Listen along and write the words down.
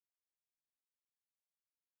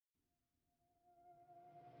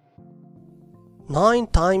9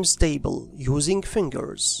 times table using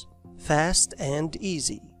fingers. Fast and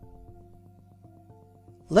easy.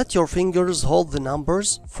 Let your fingers hold the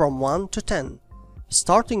numbers from 1 to 10,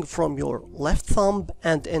 starting from your left thumb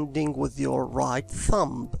and ending with your right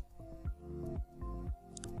thumb.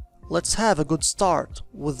 Let's have a good start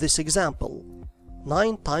with this example.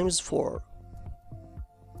 9 times 4.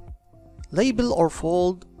 Label or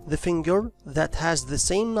fold the finger that has the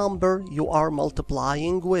same number you are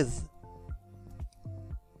multiplying with.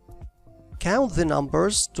 Count the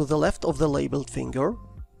numbers to the left of the labeled finger.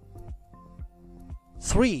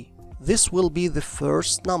 3. This will be the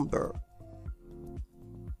first number.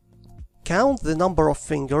 Count the number of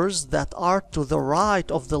fingers that are to the right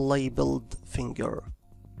of the labeled finger.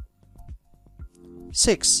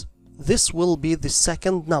 6. This will be the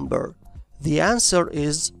second number. The answer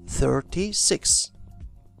is 36.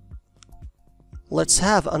 Let's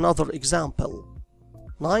have another example.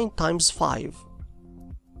 9 times 5.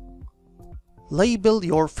 Label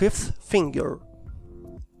your fifth finger.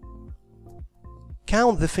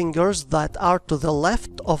 Count the fingers that are to the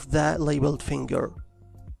left of the labeled finger.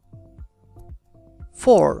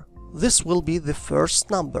 4. This will be the first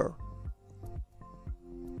number.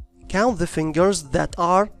 Count the fingers that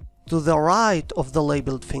are to the right of the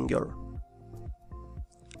labeled finger.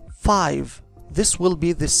 5. This will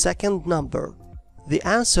be the second number. The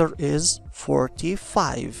answer is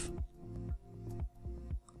 45.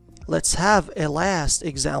 Let's have a last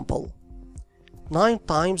example. 9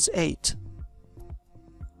 times 8.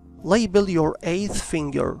 Label your eighth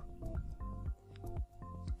finger.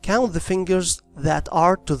 Count the fingers that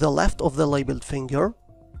are to the left of the labeled finger.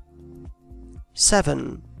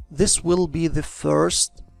 7. This will be the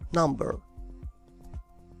first number.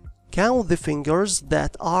 Count the fingers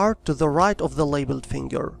that are to the right of the labeled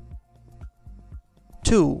finger.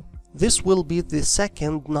 2. This will be the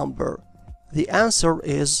second number. The answer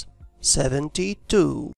is 72.